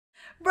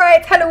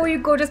Right, hello all you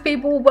gorgeous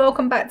people,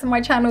 welcome back to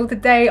my channel.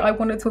 Today I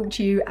want to talk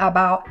to you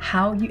about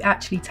how you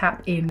actually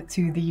tap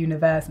into the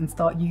universe and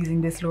start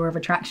using this law of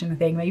attraction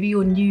thing. Maybe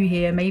you're new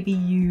here, maybe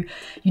you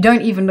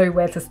don't even know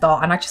where to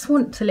start, and I just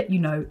want to let you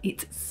know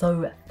it's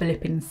so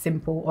flipping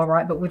simple, all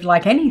right? But with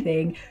like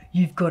anything,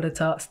 you've got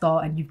to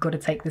start and you've got to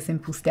take the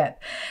simple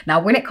step.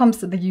 Now when it comes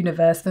to the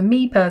universe, for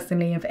me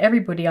personally and for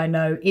everybody I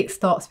know, it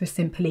starts with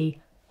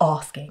simply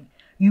asking.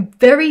 You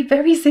very,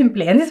 very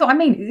simply, and this is what I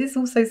mean, it's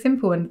all so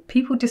simple and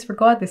people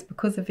disregard this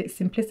because of its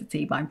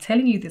simplicity, but I'm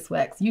telling you this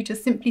works. You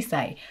just simply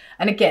say,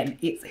 and again,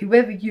 it's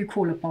whoever you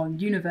call upon,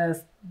 universe,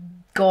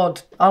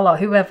 God, Allah,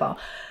 whoever,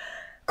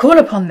 call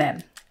upon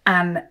them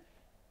and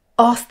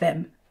ask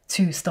them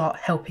to start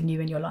helping you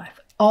in your life.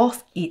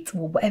 Ask it,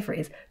 or whatever it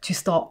is, to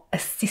start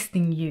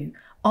assisting you.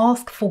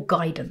 Ask for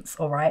guidance,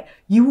 all right?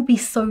 You will be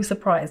so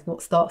surprised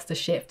what starts to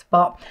shift,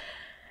 but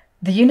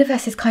the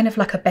universe is kind of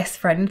like a best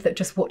friend that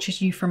just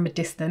watches you from a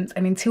distance,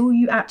 and until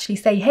you actually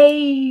say,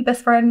 hey,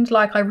 best friend,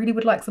 like I really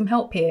would like some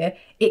help here,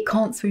 it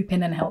can't swoop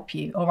in and help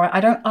you, all right?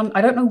 I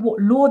don't know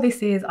what law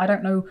this is, I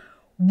don't know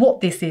what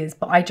this is,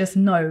 but I just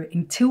know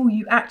until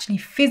you actually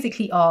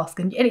physically ask,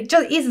 and it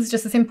just is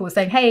just as simple as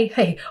saying,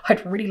 hey,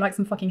 I'd really like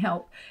some fucking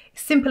help.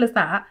 Simple as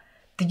that,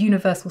 the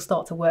universe will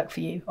start to work for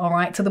you, all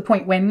right? To the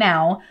point where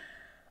now,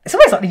 it's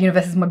almost like the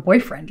universe is my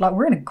boyfriend. Like,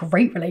 we're in a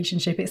great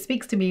relationship. It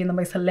speaks to me in the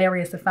most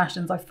hilarious of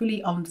fashions. I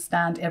fully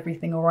understand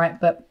everything, all right?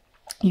 But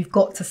you've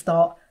got to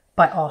start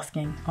by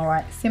asking, all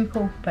right?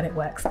 Simple, but it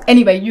works.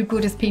 Anyway, you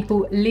gorgeous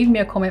people, leave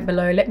me a comment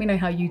below. Let me know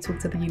how you talk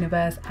to the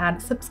universe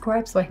and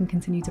subscribe so I can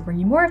continue to bring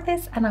you more of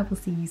this, and I will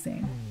see you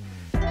soon.